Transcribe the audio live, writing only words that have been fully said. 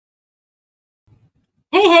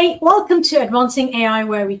Hey, welcome to Advancing AI,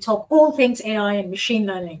 where we talk all things AI and machine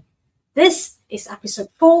learning. This is episode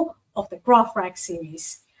 4 of the GraphRAG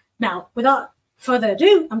series. Now, without further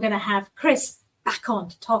ado, I'm going to have Chris back on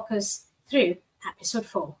to talk us through episode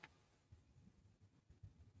 4.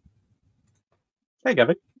 Hey,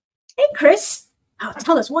 Gavin. Hey, Chris.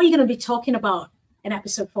 Tell us, what are you going to be talking about in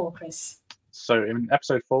episode 4, Chris? So in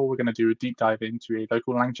episode 4, we're going to do a deep dive into a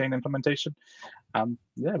local LangChain implementation.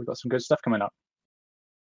 We've got some good stuff coming up.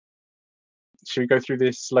 Should we go through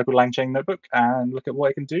this local LangChain notebook and look at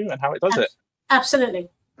what it can do and how it does it? Absolutely.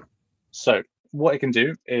 So what it can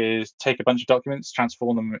do is take a bunch of documents,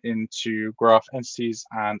 transform them into graph entities,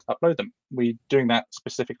 and upload them. We're doing that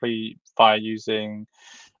specifically by using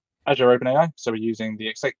Azure OpenAI. So we're using the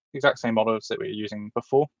exact same models that we were using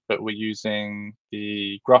before, but we're using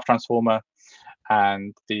the graph transformer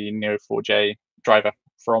and the Neo4j driver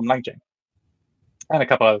from LangChain. And a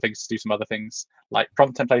couple other things to do some other things like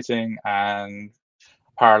prompt templating and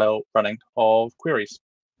parallel running of queries.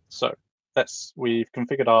 So we've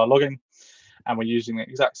configured our login and we're using the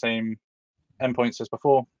exact same endpoints as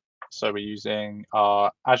before. So we're using our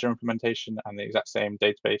Azure implementation and the exact same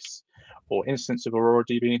database or instance of Aurora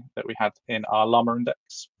DB that we had in our Llama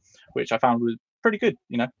index, which I found was pretty good.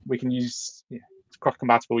 We can use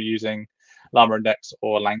cross-compatible using Llama index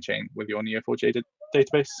or LangChain with your Neo4j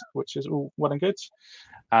database, which is all well and good.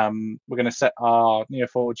 We're going to set our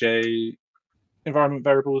Neo4j environment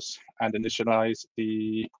variables and initialize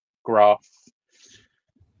the graph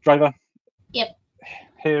driver. Yep.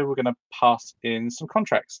 Here we're going to pass in some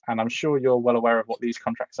contracts, and I'm sure you're well aware of what these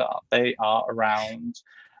contracts are. They are around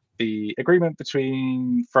the agreement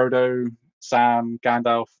between Frodo, Sam,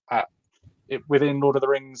 Gandalf within Lord of the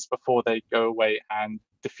Rings before they go away and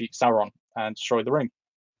defeat Sauron and destroy the ring.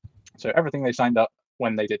 So everything they signed up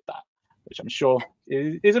when they did that, which I'm sure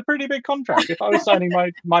is a pretty big contract. If I was signing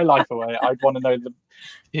my life away, I'd want to know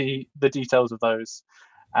the details of those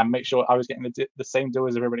and make sure I was getting the same deal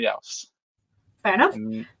as everybody else. Fair enough.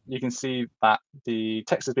 And you can see that the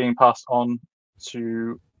text is being passed on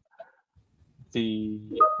to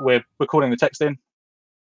we're recording the text in.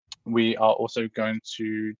 We are also going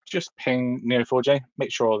to just ping Neo4j,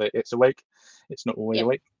 make sure that it's awake. It's not always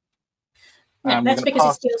awake. Yeah, that's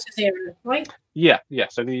because it scales to 0, right? Yeah.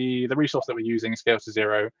 So the resource that we're using scales to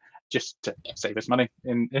 0 just to save us money.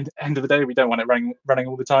 In the end of the day, we don't want it running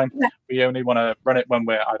all the time. Yeah. We only want to run it when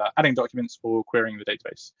we're either adding documents or querying the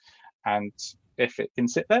database. And if it can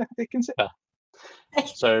sit there, it can sit there.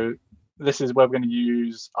 So this is where we're going to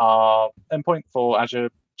use our endpoint for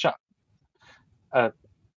Azure Chat.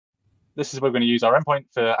 This is where we're going to use our endpoint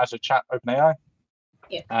for Azure Chat OpenAI.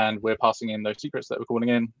 Yeah. And we're passing in those secrets that we're calling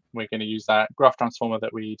in. We're going to use that graph transformer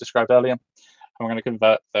that we described earlier. And we're going to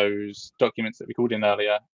convert those documents that we called in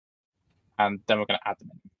earlier, and then we're going to add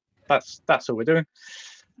them in. That's all we're doing.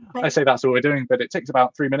 Okay. I say that's all we're doing, but it takes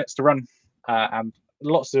about 3 minutes to run, and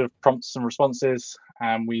lots of prompts and responses,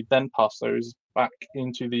 and we then pass those back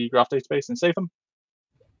into the graph database and save them.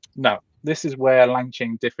 Now, this is where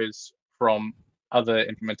LangChain differs from other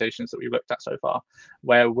implementations that we've looked at so far,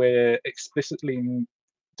 where we're explicitly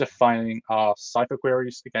defining our cipher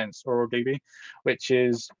queries against Aurora DB, which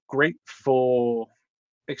is great for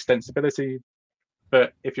extensibility,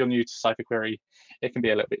 but if you're new to cipher query, it can be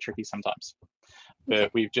a little bit tricky sometimes.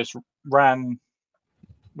 But we've just ran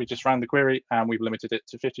the query and we've limited it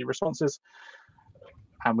to 50 responses,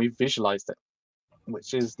 and we've visualized it,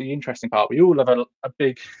 which is the interesting part. We all have a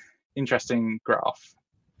big, interesting graph.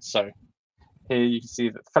 So here you can see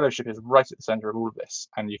that the Fellowship is right at the center of all of this,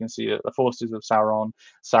 and you can see that the forces of Sauron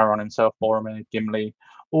himself, Boromir, Gimli,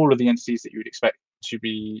 all of the entities that you would expect to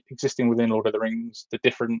be existing within Lord of the Rings, the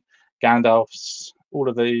different Gandalfs, all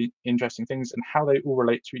of the interesting things and how they all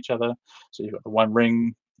relate to each other. So you've got the One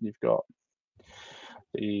Ring, you've got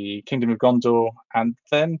the Kingdom of Gondor, and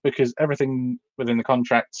then because everything within the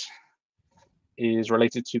contract is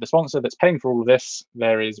related to the sponsor that's paying for all of this,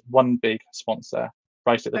 there is one big sponsor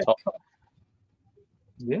right at the top. Cool.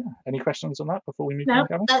 Yeah. Any questions on that before we move on?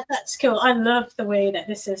 No, that's cool. I love the way that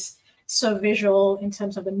this is so visual in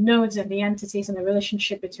terms of the nodes and the entities and the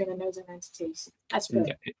relationship between the nodes and entities. That's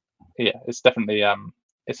brilliant. Yeah, it's definitely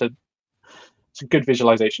it's a good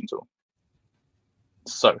visualization tool.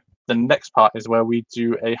 So the next part is where we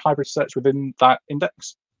do a hybrid search within that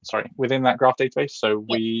within that graph database. So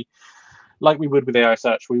we, like we would with AI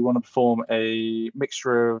search, we want to perform a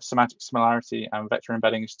mixture of semantic similarity and vector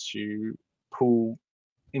embeddings to pull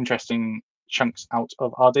interesting chunks out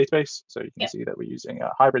of our database. So you can see that we're using a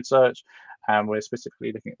hybrid search, and we're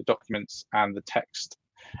specifically looking at the documents and the text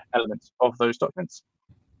elements of those documents.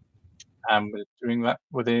 And we're doing that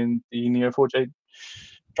within the Neo4j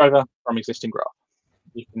driver from existing graph.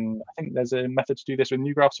 You can, I think there's a method to do this with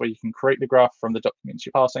new graphs where you can create the graph from the documents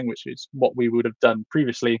you're passing, which is what we would have done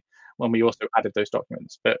previously when we also added those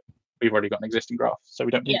documents, but we've already got an existing graph, so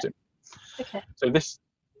we don't need to. Okay. So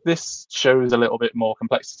this shows a little bit more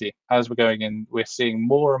complexity. As we're going in, we're seeing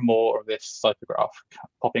more and more of this cipher graph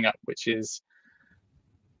popping up, which is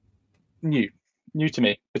new to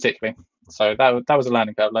me particularly. So that was a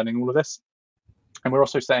learning curve, learning all of this. And we're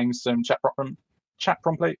also setting some chat prompt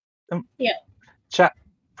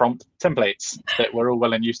templates that we're all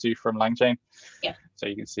well and used to from LangChain. Yeah. So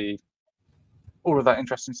you can see all of that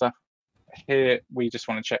interesting stuff. Here, we just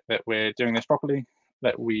want to check that we're doing this properly,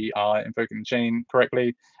 that we are invoking the chain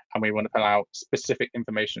correctly, and we want to pull out specific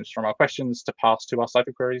information from our questions to pass to our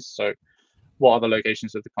cipher queries. So what are the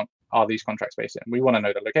locations of are these contracts based in? We want to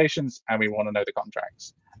know the locations and we want to know the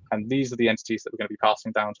contracts. And these are the entities that we're going to be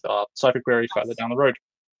passing down to our cipher query further down the road.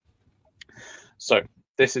 So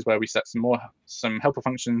this is where we set some helpful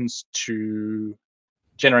functions to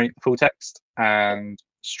generate full text and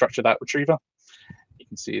structure that retriever. You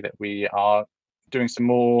can see that we are doing some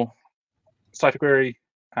more cipher query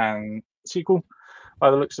and SQL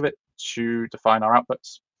by the looks of it to define our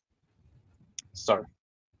outputs. So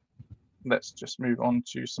let's just move on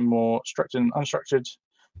to some more structured and unstructured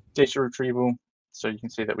data retrieval. So you can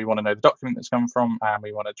see that we want to know the document that's come from, and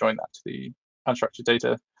we want to join that to the unstructured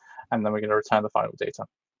data, and then we're going to return the final data.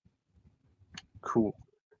 Cool.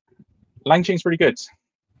 LangChain's pretty good.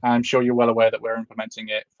 I'm sure you're well aware that we're implementing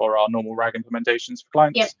it for our normal RAG implementations for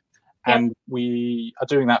clients. Yep. And we are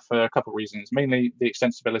doing that for a couple of reasons, mainly the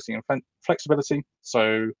extensibility and flexibility.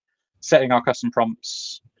 So setting our custom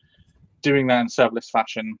prompts, doing that in serverless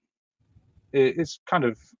fashion is kind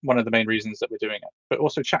of one of the main reasons that we're doing it, but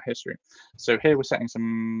also chat history. So here we're setting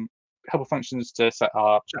some helpful functions to set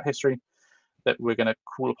our chat history that we're going to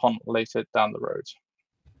call upon later down the road.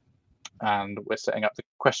 And we're setting up the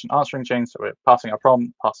question answering chain. So we're passing our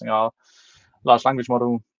prompt, passing our large language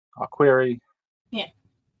model, our query,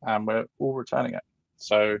 and we're all returning it.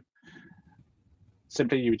 So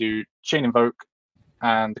simply you do chain invoke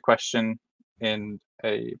and the question in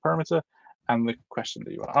a parameter and the question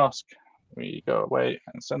that you want to ask. We go away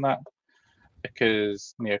and send that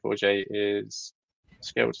because Neo4j is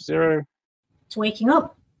scaled to 0. It's waking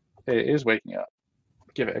up. It is waking up.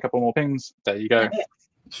 Give it a couple more pings. There you go.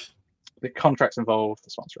 The contracts involved, the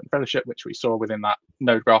sponsor and fellowship, which we saw within that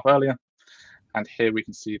node graph earlier. And here we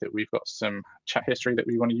can see that we've got some chat history that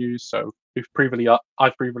we want to use. So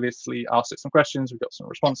I've previously asked it some questions. We've got some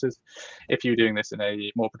responses. If you're doing this in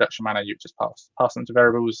a more production manner, you just pass them to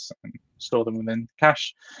variables and store them within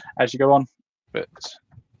cache as you go on. But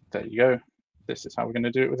there you go. This is how we're going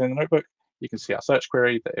to do it within the notebook. You can see our search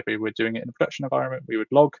query that if we were doing it in a production environment, we would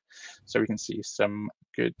log. So we can see some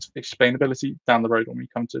good explainability down the road when we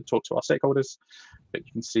come to talk to our stakeholders. But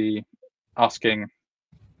you can see asking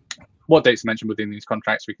what dates are mentioned within these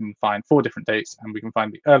contracts. We can find 4 different dates and we can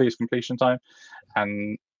find the earliest completion time.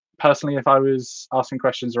 And personally, if I was asking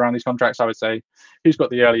questions around these contracts, I would say, who's got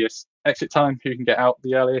the earliest exit time, who can get out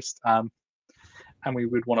the earliest? And we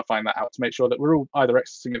would want to find that out to make sure that we're all either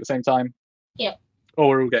exiting at the same time or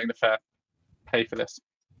we're all getting the fair pay for this.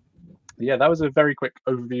 Yeah, that was a very quick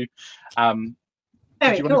overview. Very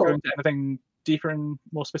did you cool. want to go into anything deeper and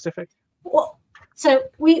more specific? Well, so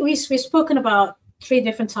we've spoken about 3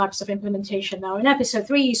 different types of implementation now. In episode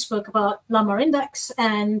 3, you spoke about Llama Index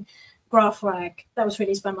and GraphRAG that was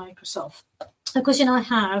released by Microsoft. The question I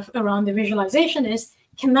have around the visualization is,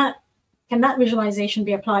 can that visualization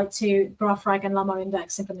be applied to GraphRAG and Llama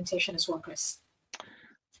Index implementation as well, Chris?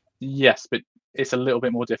 Yes, but it's a little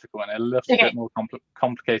bit more difficult and a little bit more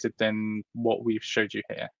complicated than what we've showed you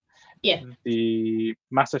here. Yeah. The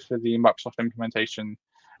matter for the Microsoft implementation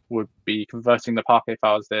would be converting the Parquet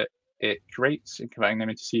files that it creates and converting them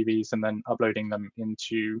into CVs and then uploading them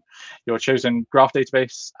into your chosen graph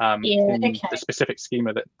database in the specific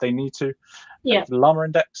schema that they need to. Yeah. The Llama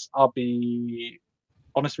Index, I'll be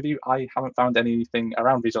honest with you, I haven't found anything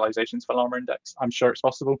around visualizations for Llama Index. I'm sure it's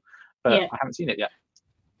possible, but I haven't seen it yet.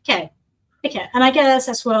 Okay, and I guess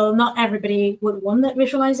as well, not everybody would want that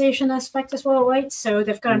visualization aspect as well, right? So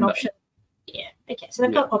they've got an option. So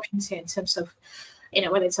they've got options here in terms of,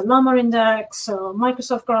 whether it's a Llama Index or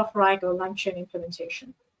Microsoft GraphRAG or LangChain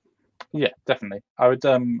implementation. Yeah, definitely. I would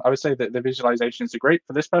say that the visualizations are great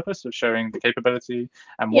for this purpose of showing the capability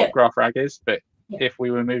and what GraphRAG is. But if we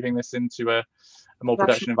were moving this into a more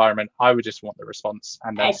production environment, I would just want the response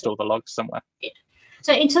and then store the logs somewhere.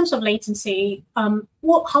 So in terms of latency,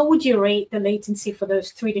 how would you rate the latency for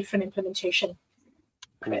those 3 different implementations?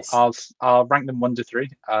 Chris? I'll rank them 1 to 3.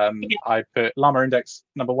 I put Llama Index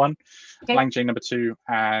number 1, LangChain number 2,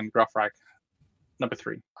 and GraphRAG number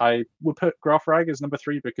 3. I would put GraphRAG as number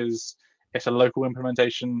 3 because it's a local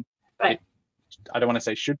implementation. Right. I don't want to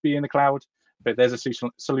say should be in the cloud, but there's a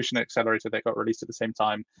solution accelerator that got released at the same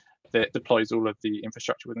time that deploys all of the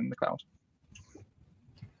infrastructure within the cloud.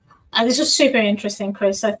 This was super interesting,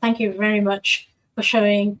 Chris. So thank you very much for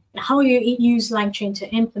showing how you use LangChain to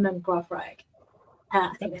implement GraphRAG.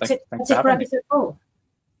 I think that's it. That's it for episode 4.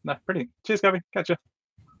 No, brilliant. Cheers, Gabby. Catch you.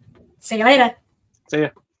 See you later. See ya.